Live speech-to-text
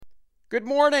Good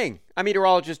morning. I'm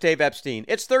meteorologist Dave Epstein.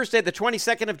 It's Thursday, the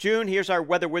 22nd of June. Here's our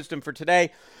weather wisdom for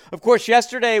today. Of course,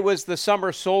 yesterday was the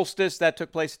summer solstice. That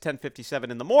took place at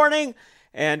 10:57 in the morning.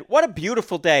 And what a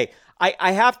beautiful day.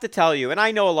 I have to tell you, and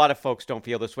I know a lot of folks don't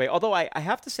feel this way, although I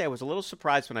have to say I was a little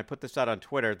surprised when I put this out on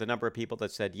Twitter, the number of people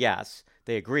that said yes,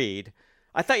 they agreed.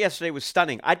 I thought yesterday was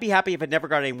stunning. I'd be happy if it never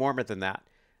got any warmer than that.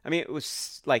 I mean, it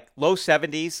was like low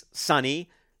 70s, sunny,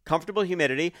 comfortable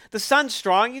humidity. The sun's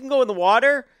strong. You can go in the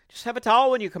water. Just have a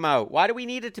towel when you come out. Why do we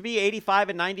need it to be 85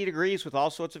 and 90 degrees with all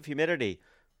sorts of humidity?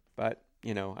 But,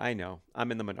 I know. I'm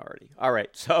in the minority. All right,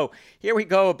 so here we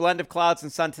go. A blend of clouds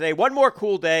and sun today. One more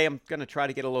cool day. I'm going to try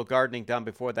to get a little gardening done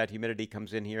before that humidity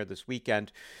comes in here this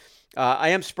weekend. I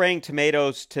am spraying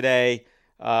tomatoes today.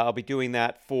 I'll be doing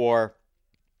that for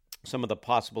some of the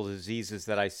possible diseases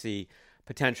that I see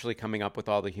potentially coming up with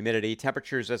all the humidity.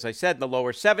 Temperatures, as I said, in the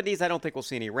lower 70s. I don't think we'll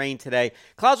see any rain today.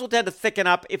 Clouds will tend to thicken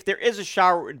up. If there is a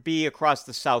shower, it would be across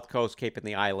the south coast, Cape and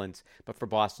the Islands. But for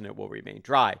Boston, it will remain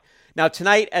dry. Now,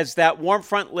 tonight, as that warm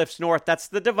front lifts north, that's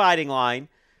the dividing line.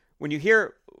 When you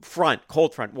hear front,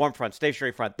 cold front, warm front,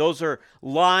 stationary front, those are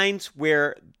lines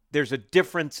where there's a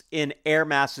difference in air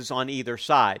masses on either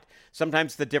side.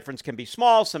 Sometimes the difference can be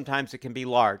small. Sometimes it can be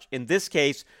large. In this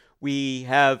case, we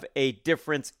have a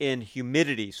difference in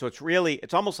humidity. So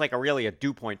it's almost like a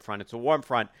dew point front. It's a warm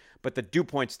front, but the dew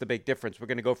point's the big difference. We're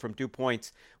going to go from dew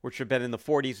points, which have been in the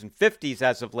 40s and 50s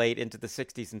as of late, into the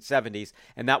 60s and 70s,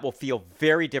 and that will feel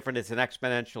very different. It's an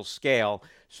exponential scale.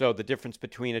 So the difference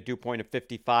between a dew point of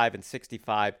 55 and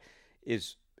 65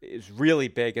 is really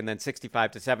big, and then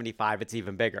 65 to 75, it's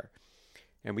even bigger.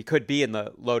 And we could be in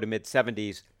the low to mid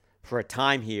 70s for a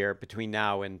time here between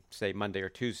now and, say, Monday or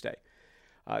Tuesday.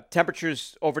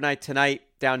 Temperatures overnight tonight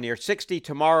down near 60.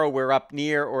 Tomorrow we're up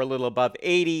near or a little above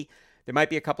 80. There might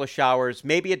be a couple of showers,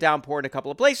 maybe a downpour in a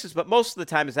couple of places, but most of the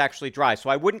time is actually dry. So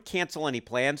I wouldn't cancel any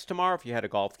plans tomorrow. If you had a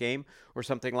golf game or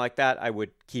something like that, I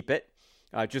would keep it.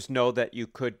 Just know that you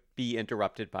could be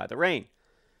interrupted by the rain.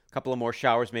 A couple of more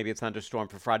showers, maybe a thunderstorm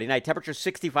for Friday night. Temperature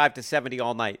 65 to 70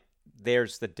 all night.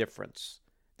 There's the difference.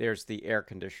 There's the air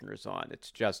conditioners on. It's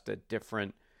just a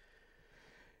different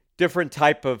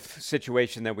type of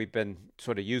situation that we've been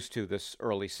sort of used to this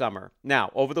early summer. Now,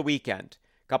 over the weekend,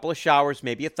 a couple of showers,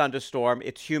 maybe a thunderstorm.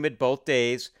 It's humid both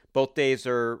days. Both days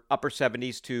are upper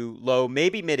 70s to low,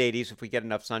 maybe mid 80s if we get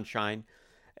enough sunshine.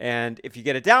 And if you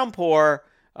get a downpour,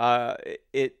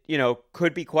 it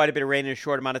could be quite a bit of rain in a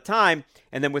short amount of time.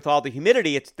 And then with all the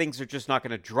humidity, things are just not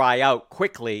going to dry out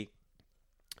quickly.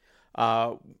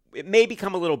 It may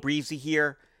become a little breezy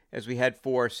here as we head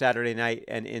for Saturday night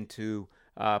and into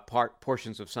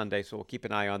portions of Sunday, so we'll keep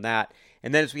an eye on that.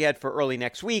 And then as we head for early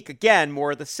next week, again,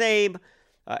 more of the same,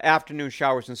 afternoon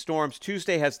showers and storms.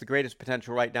 Tuesday has the greatest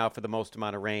potential right now for the most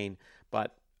amount of rain,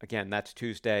 but again, that's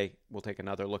Tuesday. We'll take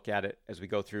another look at it as we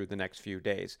go through the next few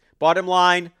days. Bottom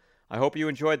line, I hope you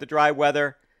enjoyed the dry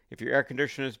weather. If your air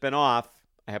conditioner has been off,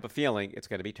 I have a feeling it's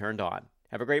going to be turned on.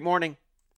 Have a great morning.